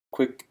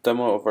quick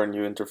demo of our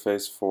new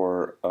interface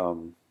for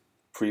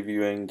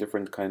previewing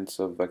different kinds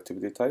of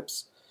activity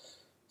types.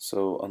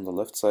 So on the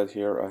left side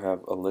here I have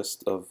a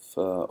list of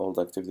all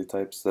the activity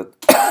types that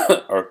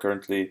are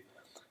currently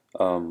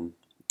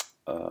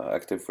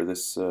active for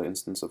this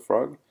instance of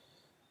Frog.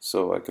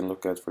 So I can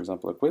look at, for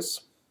example, a quiz,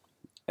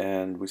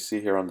 and we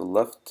see here on the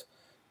left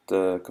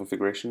the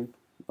configuration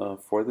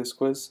for this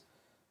quiz.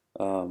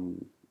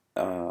 On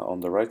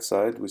the right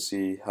side we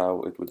see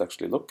how it would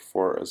actually look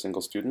for a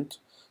single student.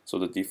 So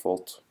the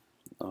default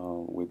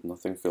with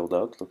nothing filled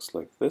out looks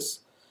like this.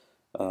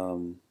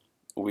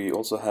 We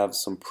also have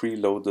some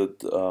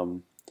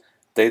preloaded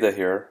data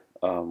here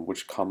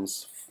which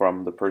comes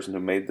from the person who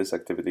made this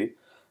activity,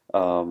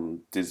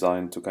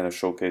 designed to kind of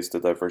showcase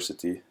the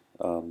diversity.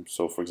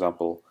 So for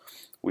example,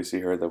 we see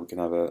here that we can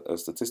have a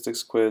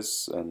statistics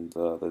quiz and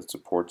that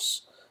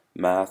supports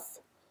math.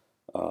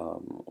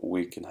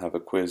 We can have a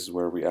quiz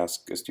where we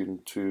ask a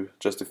student to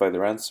justify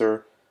their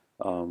answer.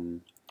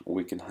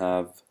 We can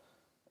have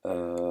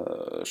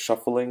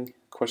shuffling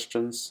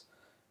questions,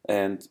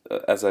 and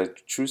as I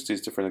choose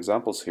these different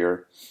examples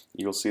here,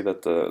 you'll see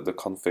that the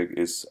config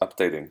is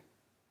updating,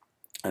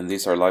 and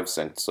these are live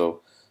synced.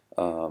 So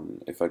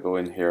if I go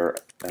in here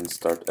and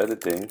start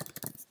editing,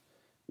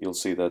 you'll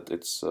see that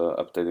it's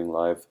updating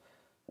live.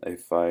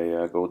 If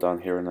I go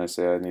down here and I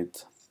say I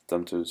need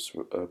them to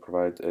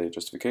provide a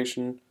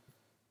justification,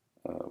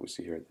 we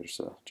see here there's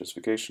a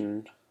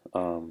justification.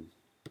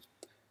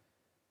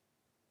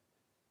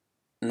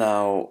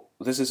 Now,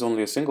 this is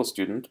only a single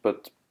student,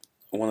 but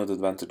one of the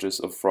advantages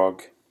of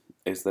Frog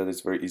is that it's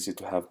very easy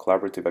to have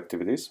collaborative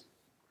activities.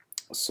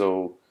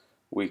 So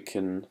we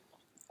can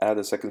add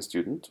a second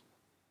student.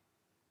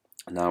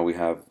 Now we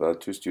have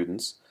two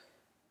students.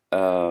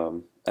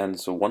 And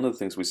so one of the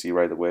things we see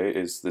right away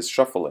is this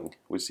shuffling.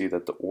 We see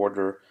that the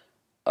order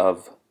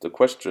of the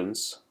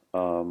questions,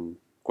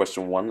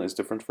 question one is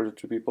different for the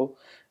two people,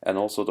 and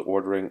also the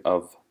ordering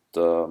of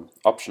the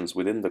options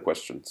within the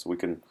question. So we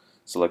can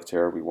select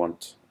here, we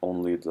want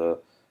only the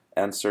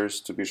answers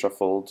to be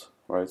shuffled,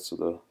 right? So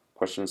the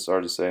questions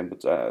are the same,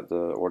 but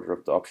the order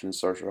of the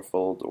options are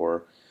shuffled,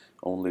 or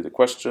only the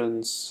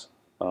questions,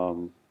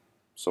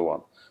 so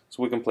on.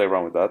 So we can play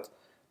around with that.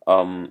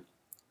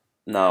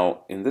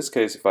 Now, in this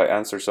case, if I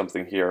answer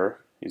something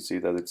here, you see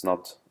that it's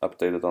not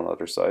updated on the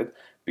other side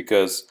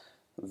because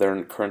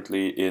they're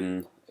currently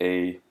in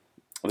a,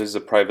 this is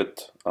a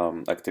private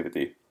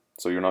activity,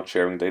 so you're not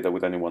sharing data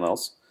with anyone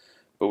else,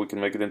 but we can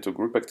make it into a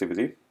group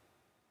activity.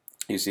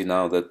 You see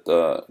now that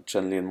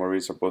Chen Li and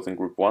Maurice are both in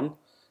group 1,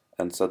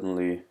 and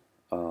suddenly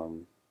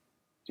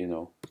you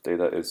know,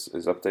 data is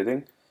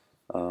updating.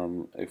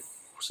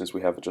 Since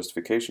we have a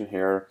justification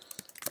here,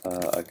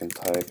 I can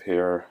type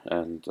here,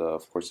 and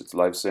of course it's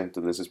live synced,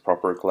 and this is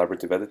proper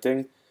collaborative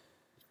editing.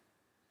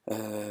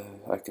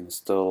 I can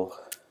still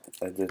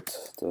edit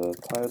the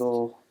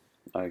title.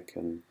 I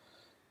can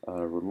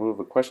remove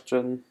a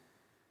question.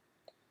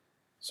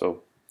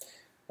 So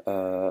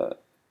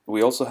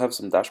we also have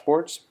some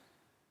dashboards,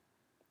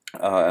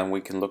 and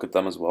we can look at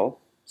them as well.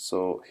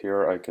 So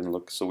here I can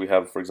look, so we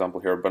have, for example,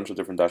 here a bunch of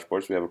different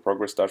dashboards. We have a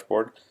progress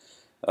dashboard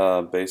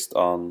based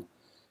on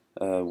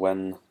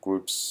when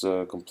groups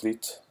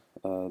complete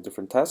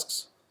different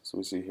tasks. So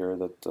we see here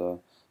that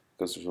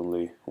because there's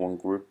only one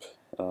group,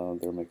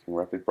 they're making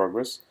rapid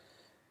progress.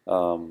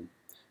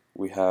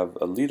 We have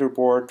a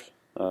leaderboard.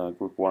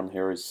 Group 1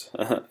 here is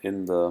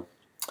in the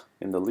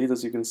lead,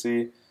 as you can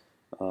see.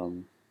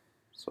 So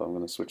I'm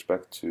going to switch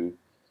back to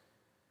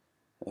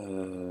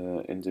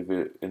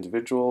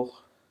individual,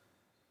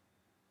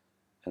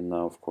 and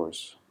now of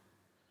course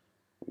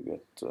we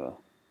get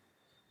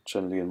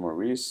Chen Li and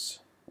Maurice.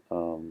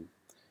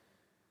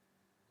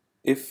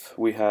 If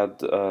we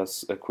had a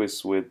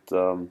quiz with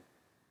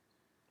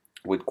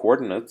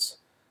coordinates,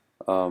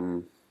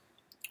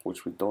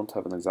 which we don't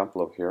have an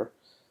example of here,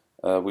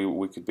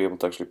 we could be able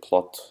to actually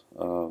plot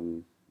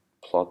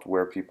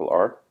where people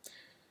are,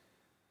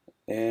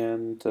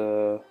 and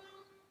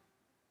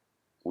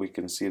we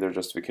can see their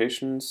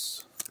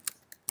justifications.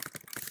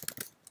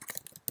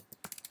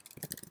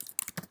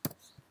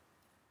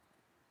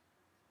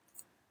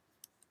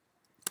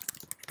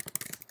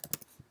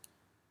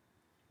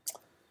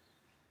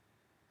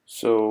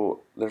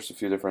 So there's a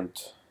few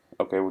different,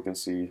 okay, we can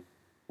see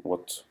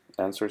what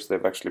answers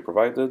they've actually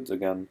provided.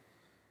 Again,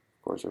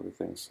 of course,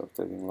 everything's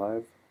updating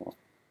live. Well,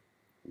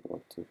 go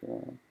up to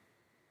here.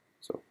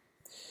 So,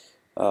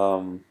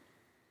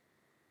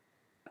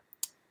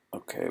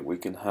 okay, we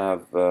can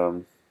have,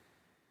 let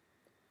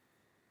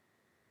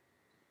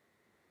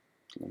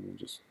me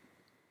just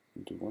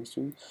do one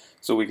student.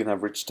 So we can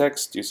have rich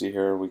text. You see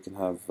here, we can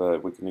have,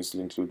 we can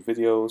easily include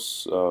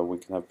videos. We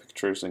can have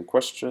pictures and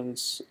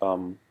questions.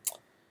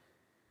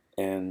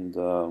 And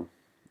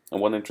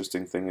one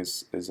interesting thing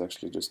is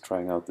actually just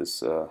trying out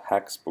this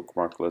Hacks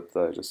bookmarklet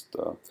that I just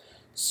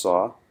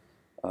saw,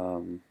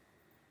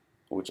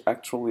 which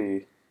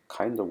actually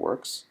kind of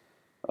works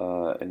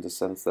in the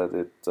sense that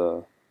it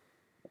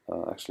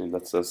actually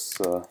lets us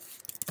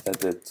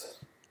edit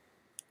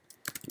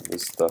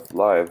this stuff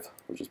live,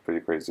 which is pretty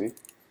crazy.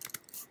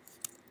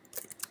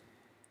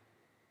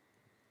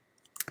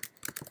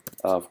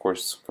 Of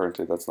course,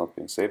 currently that's not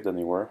being saved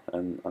anywhere,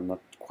 and I'm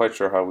not quite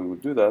sure how we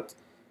would do that,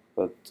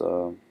 but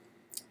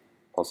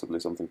possibly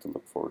something to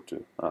look forward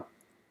to.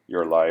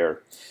 You're a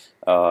liar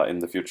in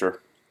the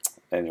future.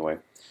 Anyway,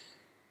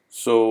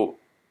 so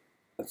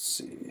let's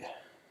see.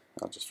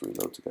 I'll just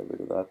reload to get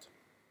rid of that.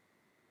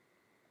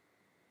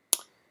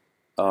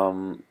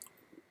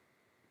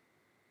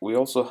 We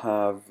also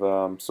have,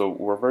 so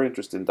we're very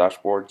interested in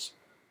dashboards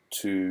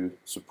to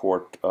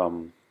support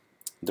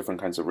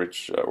different kinds of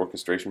rich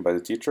orchestration by the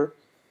teacher.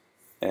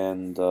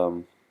 And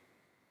so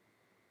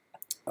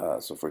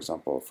for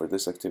example, for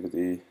this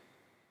activity,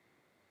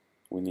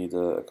 we need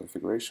a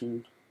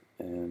configuration,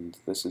 and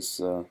this is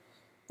a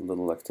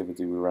little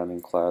activity we ran in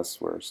class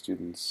where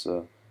students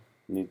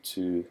need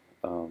to,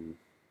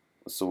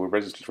 so we're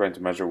basically trying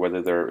to measure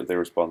whether they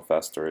respond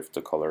faster if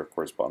the color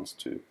corresponds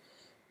to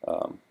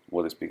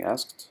what is being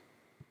asked.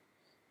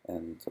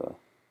 And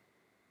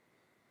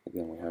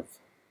again, we have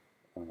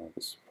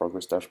this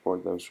progress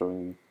dashboard that I was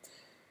showing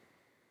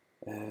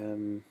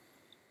you.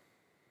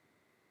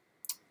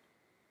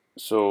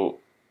 So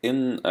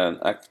in an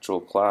actual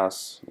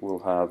class, we'll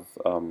have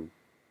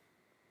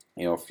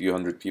a few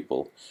hundred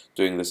people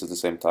doing this at the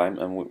same time,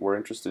 and we're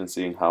interested in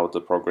seeing how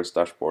the progress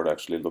dashboard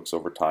actually looks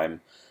over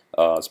time,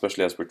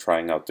 especially as we're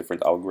trying out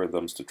different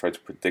algorithms to try to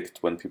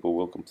predict when people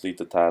will complete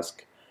the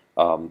task,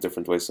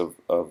 different ways of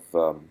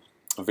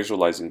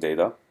visualizing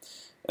data.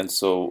 And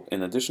so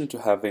in addition to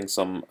having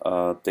some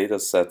data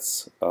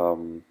sets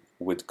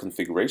with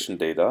configuration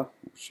data,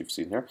 which you've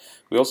seen here,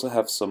 we also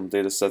have some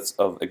data sets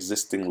of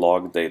existing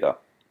log data.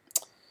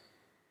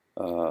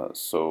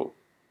 So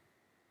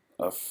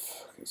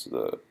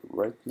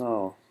right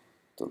now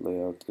the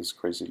layout is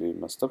crazily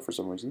messed up for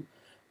some reason,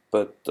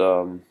 but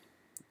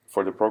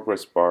for the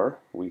progress bar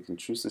we can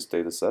choose this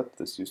data set.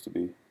 This used to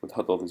be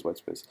without all this white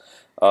space.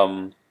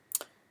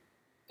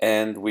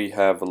 And we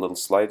have a little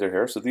slider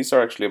here. So these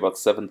are actually about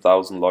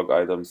 7,000 log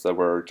items that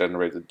were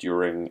generated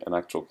during an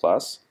actual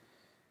class.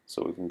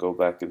 So we can go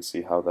back and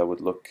see how that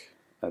would look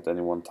at any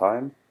one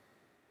time.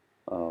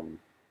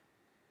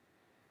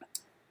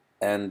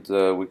 And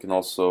we can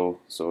also,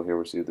 so here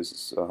we see this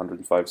is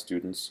 105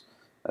 students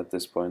at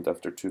this point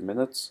after 2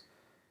 minutes.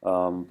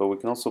 But we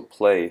can also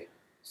play.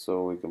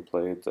 So we can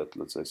play it at,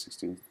 let's say,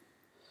 16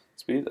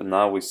 speed. And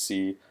now we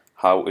see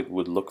how it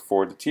would look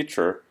for the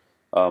teacher.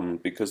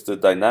 Because the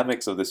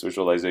dynamics of this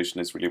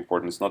visualization is really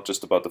important. It's not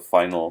just about the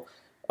final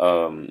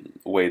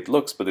way it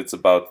looks, but it's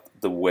about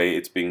the way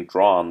it's being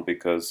drawn,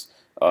 because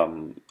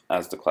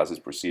as the class is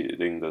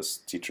proceeding, this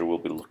teacher will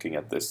be looking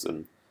at this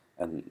and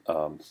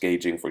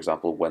gauging, for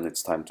example, when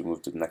it's time to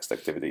move to the next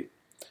activity.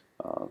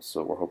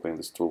 So we're hoping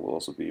this tool will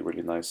also be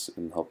really nice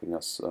in helping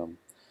us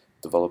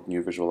develop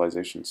new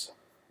visualizations.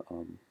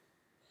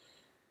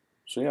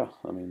 So yeah,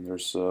 I mean,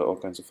 there's all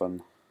kinds of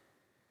fun.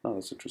 Oh,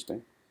 that's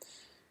interesting.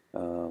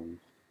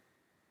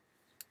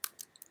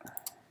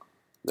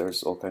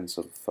 There's all kinds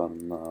of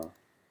fun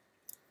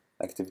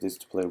activities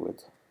to play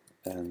with,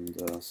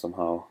 and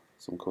somehow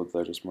some code that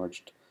I just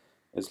merged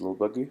is a little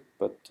buggy,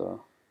 but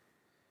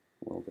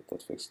we'll get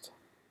that fixed.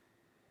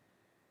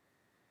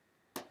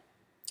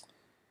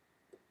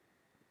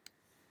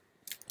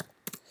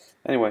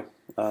 Anyway,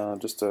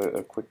 just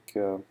a quick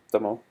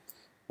demo,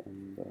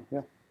 and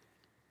yeah.